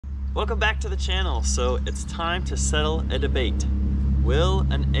Welcome back to the channel. So it's time to settle a debate. Will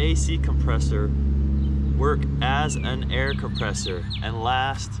an AC compressor work as an air compressor and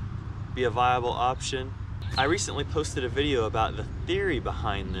last, be a viable option? I recently posted a video about the theory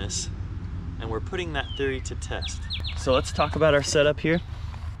behind this, and we're putting that theory to test. So let's talk about our setup here.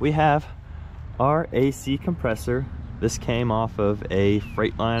 We have our AC compressor. This came off of a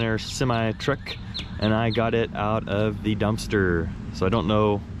Freightliner semi truck, and I got it out of the dumpster. So I don't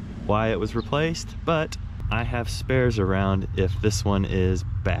know why it was replaced, but I have spares around if this one is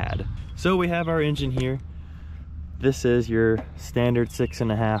bad. So we have our engine here. This is your standard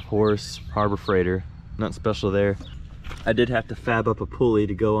 6.5 horse Harbor Freighter, nothing special there. I did have to fab up a pulley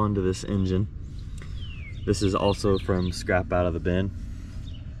to go onto this engine. This is also from scrap out of the bin,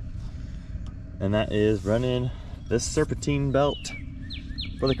 and that is running this serpentine belt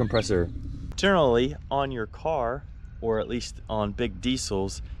for the compressor. Generally on your car, or at least on big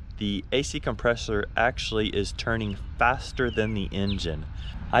diesels, the AC compressor actually is turning faster than the engine.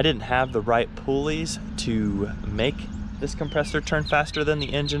 I didn't have the right pulleys to make this compressor turn faster than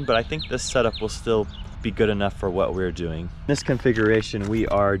the engine, but I think this setup will still be good enough for what we're doing. In this configuration, we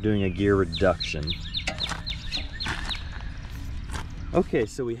are doing a gear reduction. Okay,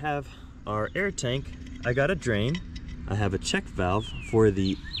 so we have our air tank. I got a drain. I have a check valve for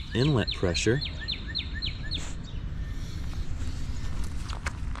the inlet pressure.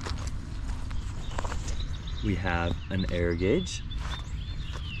 We have an air gauge.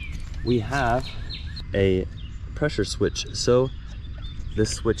 We have a pressure switch. So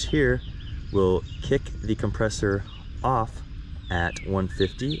this switch here will kick the compressor off at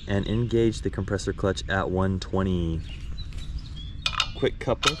 150 and engage the compressor clutch at 120. Quick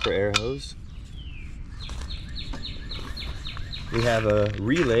coupler for air hose. We have a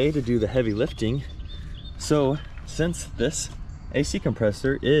relay to do the heavy lifting. So since this AC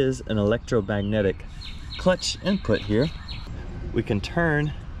compressor is an electromagnetic clutch input here, we can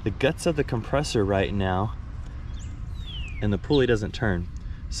turn the guts of the compressor right now and the pulley doesn't turn.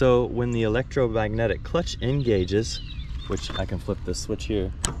 So when the electromagnetic clutch engages, which I can flip this switch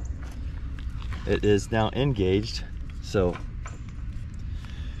here, it is now engaged. So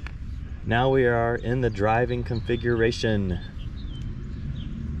now we are in the driving configuration.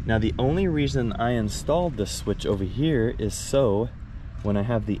 Now the only reason I installed this switch over here is so when I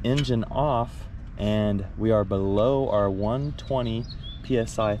have the engine off and we are below our 120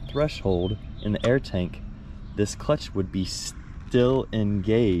 PSI threshold in the air tank, this clutch would be still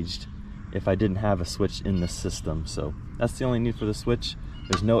engaged if I didn't have a switch in the system. So that's the only need for the switch.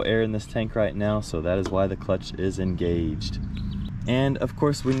 There's no air in this tank right now, so that is why the clutch is engaged. And of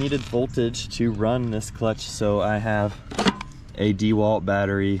course we needed voltage to run this clutch, so I have a DeWalt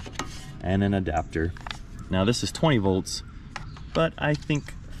battery and an adapter. Now this is 20 volts, but I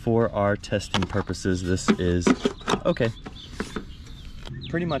think for our testing purposes this is okay.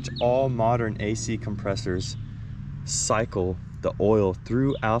 Pretty much all modern AC compressors cycle the oil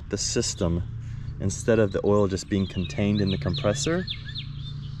throughout the system instead of the oil just being contained in the compressor,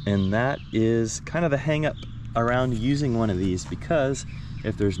 and that is kind of the hang up around using one of these, because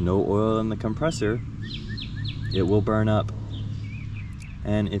if there's no oil in the compressor, it will burn up.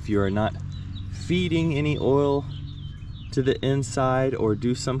 And if you are not feeding any oil to the inside or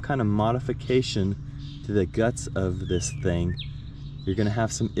do some kind of modification to the guts of this thing, you're gonna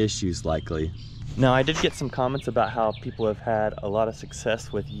have some issues likely. Now I did get some comments about how people have had a lot of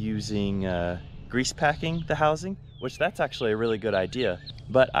success with using grease packing the housing, which that's actually a really good idea.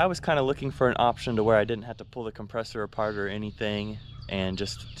 But I was kind of looking for an option to where I didn't have to pull the compressor apart or anything, and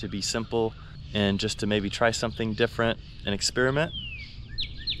just to be simple and just to maybe try something different and experiment.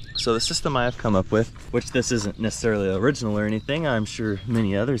 So the system I have come up with, which this isn't necessarily original or anything, I'm sure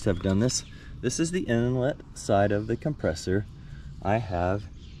many others have done this. This is the inlet side of the compressor. I have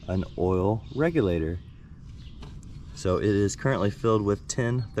an oil regulator. So it is currently filled with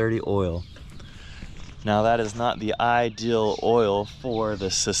 1030 oil. Now that is not the ideal oil for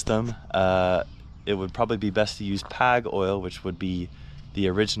this system. It would probably be best to use PAG oil, which would be the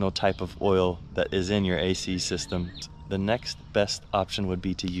original type of oil that is in your AC system. The next best option would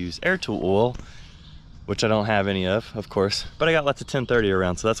be to use air tool oil, which I don't have any of course, but I got lots of 1030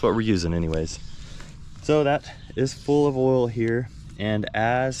 around, so that's what we're using anyways. So that is full of oil here, and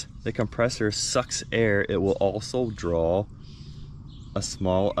as the compressor sucks air, it will also draw a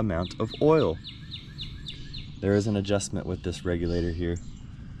small amount of oil. There is an adjustment with this regulator here.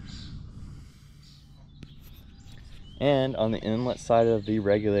 And on the inlet side of the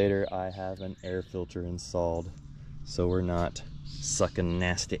regulator, I have an air filter installed, so we're not sucking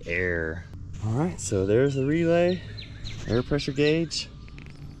nasty air. All right, so there's the relay, air pressure gauge.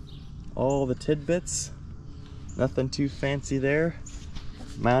 all the tidbits. Nothing too fancy there.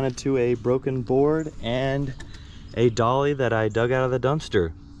 Mounted to a broken board and a dolly that I dug out of the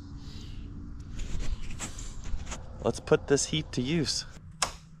dumpster. Let's put this heat to use.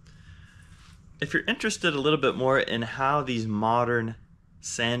 If you're interested a little bit more in how these modern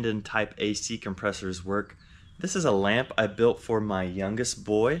Sandin type AC compressors work, this is a lamp I built for my youngest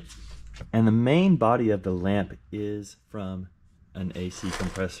boy, and the main body of the lamp is from an AC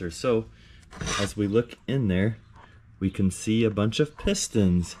compressor. So as we look in there, we can see a bunch of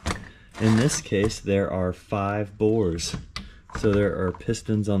pistons. In this case, there are 5 bores. So there are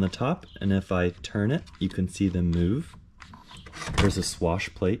pistons on the top, and if I turn it, you can see them move. There's a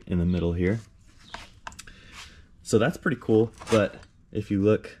swash plate in the middle here. So that's pretty cool, but if you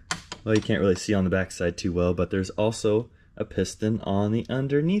look, well, you can't really see on the back side too well, but there's also a piston on the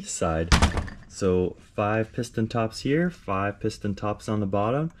underneath side. So 5 piston tops here, 5 piston tops on the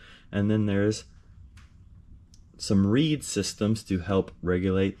bottom, and then there's some reed systems to help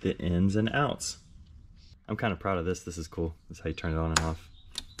regulate the ins and outs. I'm kind of proud of this. This is cool. This is how you turn it on and off.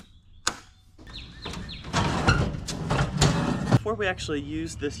 Before we actually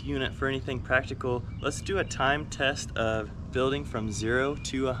use this unit for anything practical, let's do a time test of building from 0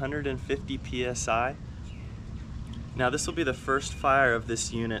 to 150 psi. Now this will be the first fire of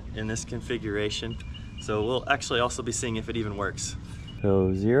this unit in this configuration, so we'll actually also be seeing if it even works.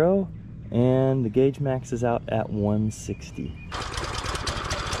 So 0, and the gauge max is out at 160.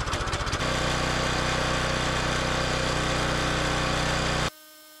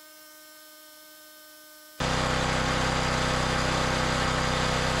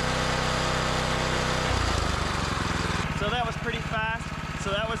 So that was pretty fast.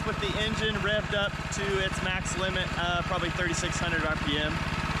 So that was with the engine revved up to its max limit, probably 3,600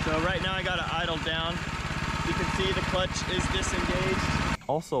 RPM. So right now I got it idled down. You can see the clutch is disengaged.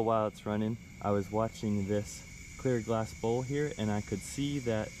 Also, while it's running, I was watching this clear glass bowl here, and I could see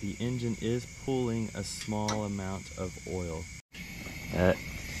that the engine is pulling a small amount of oil.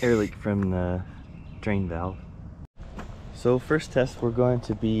 Air leak from the drain valve. So first test, we're going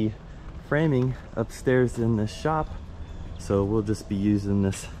to be framing upstairs in the shop. So we'll just be using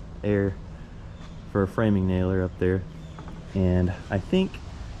this air for a framing nailer up there. And I think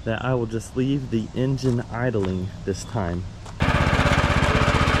that I will just leave the engine idling this time.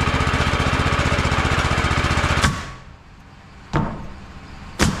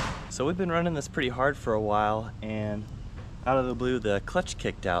 So we've been running this pretty hard for a while, and out of the blue the clutch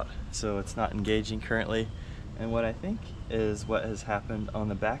kicked out, so it's not engaging currently. And what I think is what has happened on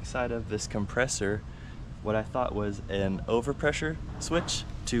the back side of this compressor, what I thought was an overpressure switch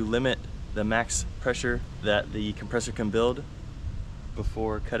to limit the max pressure that the compressor can build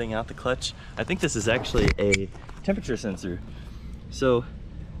before cutting out the clutch. I think this is actually a temperature sensor. So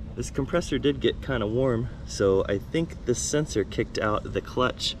this compressor did get kind of warm, so I think this sensor kicked out the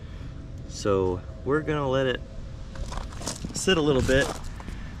clutch. So we're gonna let it sit a little bit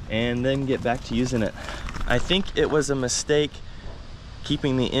and then get back to using it. I think it was a mistake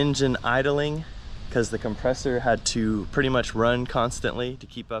keeping the engine idling, because the compressor had to pretty much run constantly to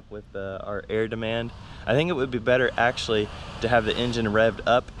keep up with our air demand. I think it would be better actually to have the engine revved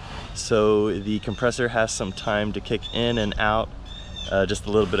up so the compressor has some time to kick in and out, just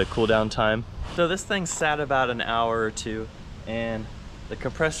a little bit of cool down time. So this thing sat about an hour or two, and the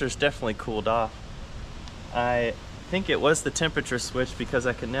compressor's definitely cooled off. I think it was the temperature switch, because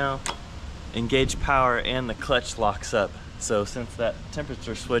I can now engage power and the clutch locks up. So since that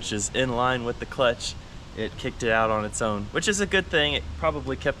temperature switch is in line with the clutch, it kicked it out on its own, which is a good thing. It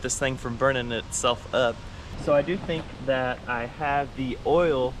probably kept this thing from burning itself up. So I do think that I have the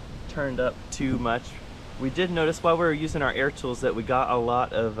oil turned up too much. We did notice while we were using our air tools that we got a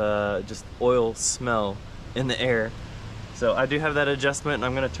lot of just oil smell in the air. So I do have that adjustment, and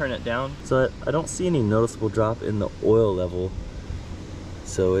I'm gonna turn it down. So I don't see any noticeable drop in the oil level.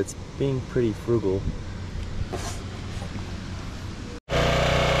 So it's being pretty frugal.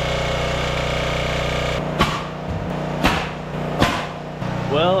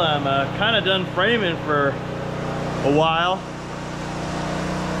 Well, I'm kind of done framing for a while.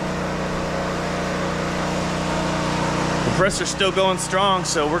 Compressor's still going strong,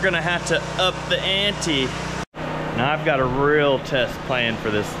 so we're gonna have to up the ante. Now I've got a real test planned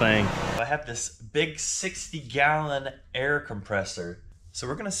for this thing. I have this big 60-gallon air compressor. So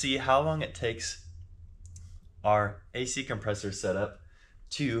we're gonna see how long it takes our AC compressor setup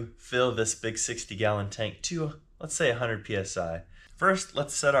to fill this big 60-gallon tank to, let's say, 100 psi. First,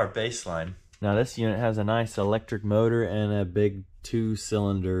 let's set our baseline. Now this unit has a nice electric motor and a big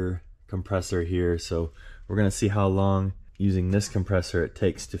 2-cylinder compressor here, so we're gonna see how long using this compressor it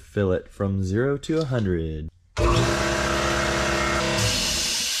takes to fill it from 0 to 100.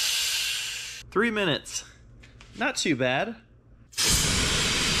 3 minutes. Not too bad.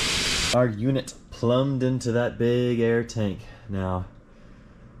 Our unit plumbed into that big air tank. Now,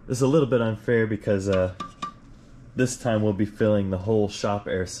 this is a little bit unfair because this time we'll be filling the whole shop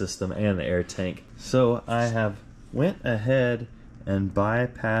air system and the air tank. So I have went ahead and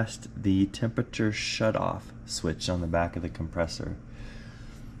bypassed the temperature shutoff switch on the back of the compressor.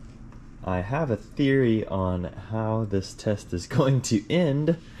 I have a theory on how this test is going to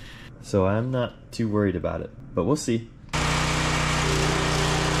end, so I'm not too worried about it, but we'll see.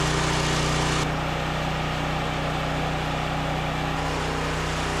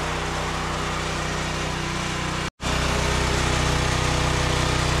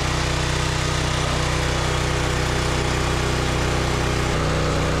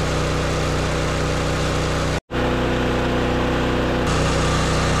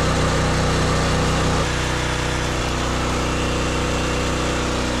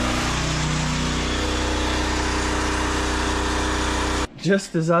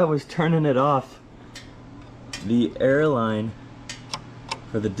 Just as I was turning it off, the airline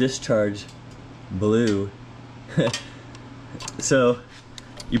for the discharge blew. So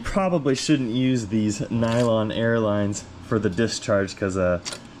you probably shouldn't use these nylon airlines for the discharge because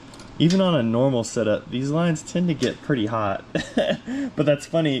even on a normal setup, these lines tend to get pretty hot. But that's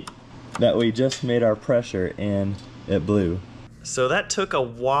funny that we just made our pressure and it blew. So that took a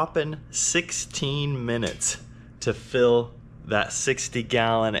whopping 16 minutes to fill that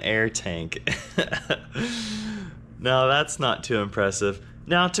 60-gallon air tank. Now that's not too impressive.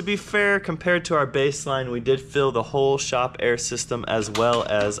 Now, to be fair, compared to our baseline, we did fill the whole shop air system as well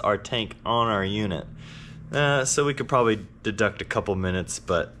as our tank on our unit. So we could probably deduct a couple minutes,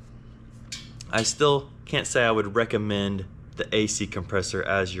 but I still can't say I would recommend the AC compressor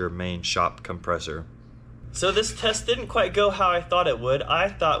as your main shop compressor. So this test didn't quite go how I thought it would. I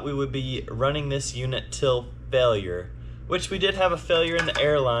thought we would be running this unit till failure, which we did have a failure in the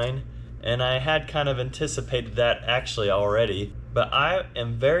airline, and I had kind of anticipated that actually already. But I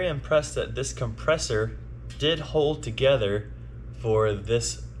am very impressed that this compressor did hold together for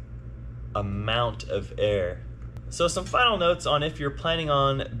this amount of air. So some final notes on if you're planning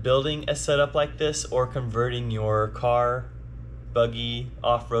on building a setup like this or converting your car, buggy,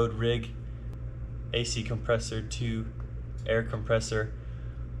 off-road rig, AC compressor to air compressor.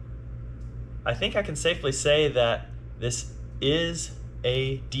 I think I can safely say that this is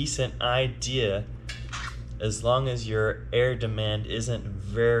a decent idea as long as your air demand isn't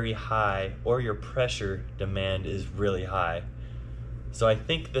very high or your pressure demand is really high. So I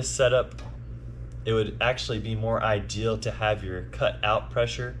think this setup, it would actually be more ideal to have your cut out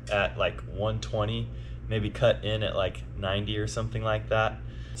pressure at like 120, maybe cut in at like 90 or something like that.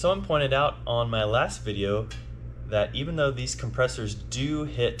 Someone pointed out on my last video that even though these compressors do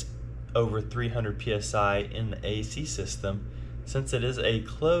hit over 300 psi in the AC system, since it is a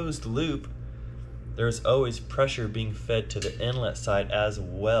closed loop, there's always pressure being fed to the inlet side as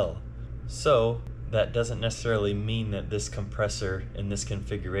well. So that doesn't necessarily mean that this compressor in this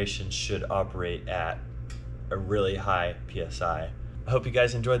configuration should operate at a really high psi. I hope you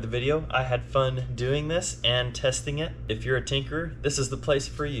guys enjoyed the video. I had fun doing this and testing it. If you're a tinkerer, this is the place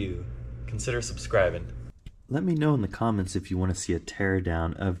for you. Consider subscribing. Let me know in the comments if you want to see a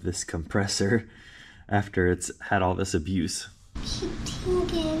teardown of this compressor after it's had all this abuse. Keep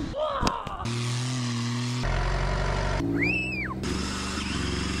thinking.